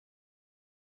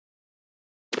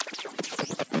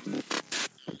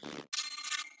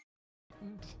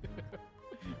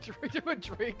a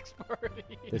Drake's party.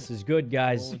 This is good,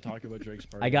 guys. Talk about Drake's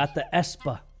party. I got the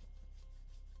Esper.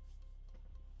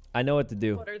 I know what to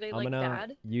do. What, are they, I'm like, gonna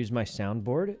bad? use my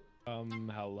soundboard.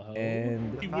 Hello.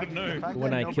 And You wouldn't know.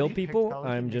 when I kill people,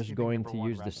 I'm just going to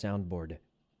use the soundboard.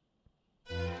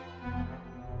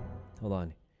 Hold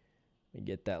on. Let me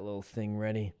get that little thing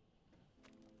ready.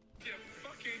 You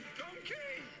fucking donkey!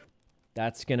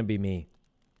 That's gonna be me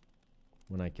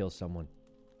when I kill someone.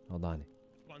 Hold on.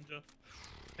 Plunger.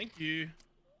 Thank you.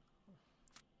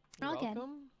 All good.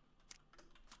 Welcome.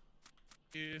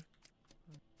 Thank you.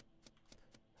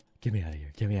 Get me out of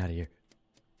here. Get me out of here.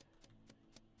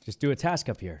 Just do a task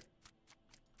up here.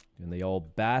 Doing the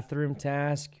old bathroom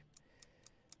task.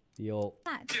 The old...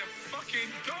 You fucking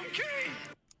donkey!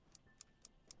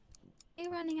 Are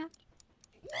you running after?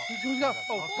 Who's got?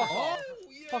 Oh, fuck off.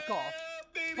 Fuck off.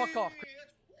 Fuck off.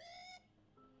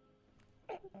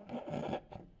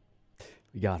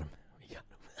 We got him. We got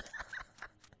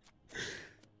him.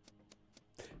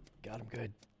 Got him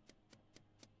good.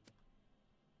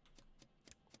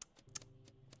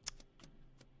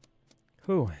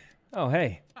 Who? Oh,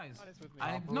 hey.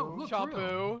 No, look,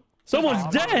 Chapu. Someone's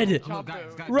dead!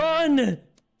 Chapu. Run!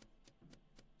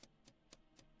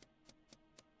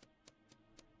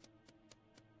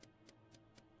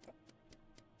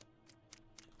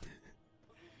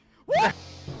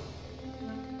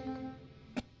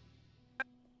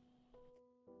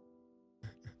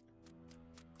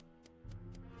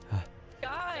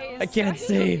 Guys, I can't see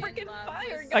see. the freaking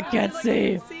fire, I can't guys. see.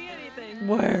 I can't see anything.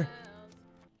 Where?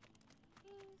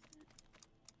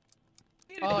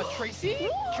 Tracy?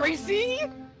 Tracy?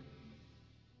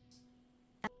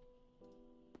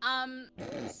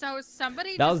 So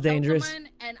somebody That just was killed dangerous. someone,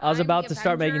 and I was I'm about the to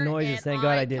start making Avenger, noises. and Thank God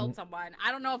I killed didn't. someone.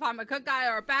 I don't know if I'm a good guy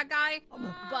or a bad guy,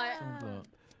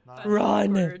 but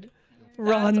Run! Awkward.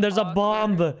 Run! That's There's a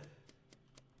bomb!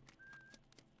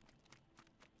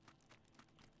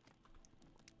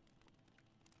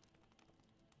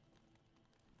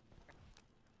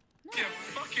 You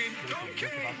fucking donkey!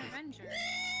 Avenger.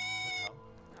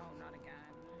 Oh, not again.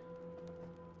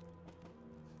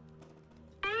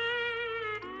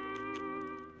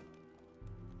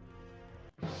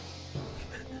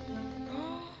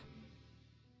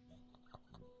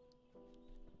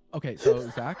 Okay, so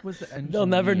Zach was the engineer. They'll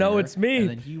never know it's me. And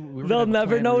then we were They'll gonna have a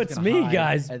never plan know where he's it's gonna me, hide,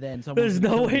 guys. And then someone There's was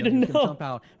gonna no kill way him, to he was gonna know. Jump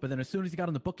out, but then as soon as he got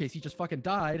on the bookcase, he just fucking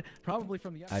died, probably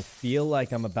from the. I feel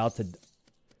like I'm about to...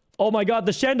 Oh my god,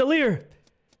 the chandelier!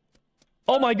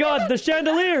 Oh my god, the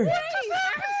chandelier!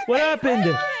 What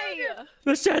happened?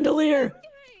 The chandelier!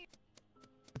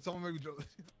 Someone maybe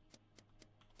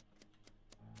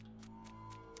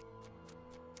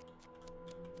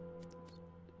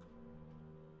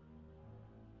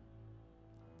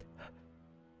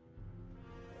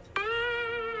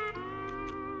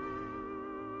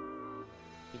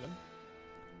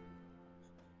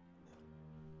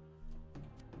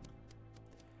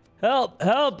Help!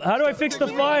 Help! How do I fix the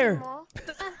fire?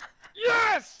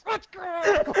 Yes! Let's go!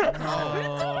 Let's go.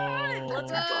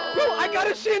 Bro, I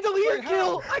got a chandelier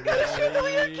kill! I got a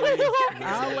chandelier kill!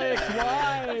 Alex,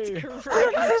 why?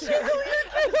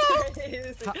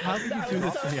 How did you do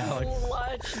this to me,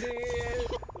 Alex?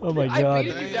 Oh my I god.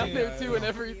 baited you down there too and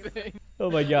everything. Oh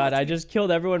my god, I just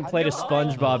killed everyone, played a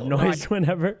SpongeBob noise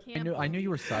whenever. I knew you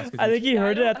were sus. I think he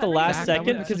heard it at the last Zach, that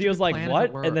second was because such he a was good like, plan if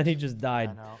what? it And then he worked. just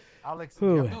died. Alex,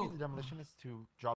 Whew. the demolitionist to drop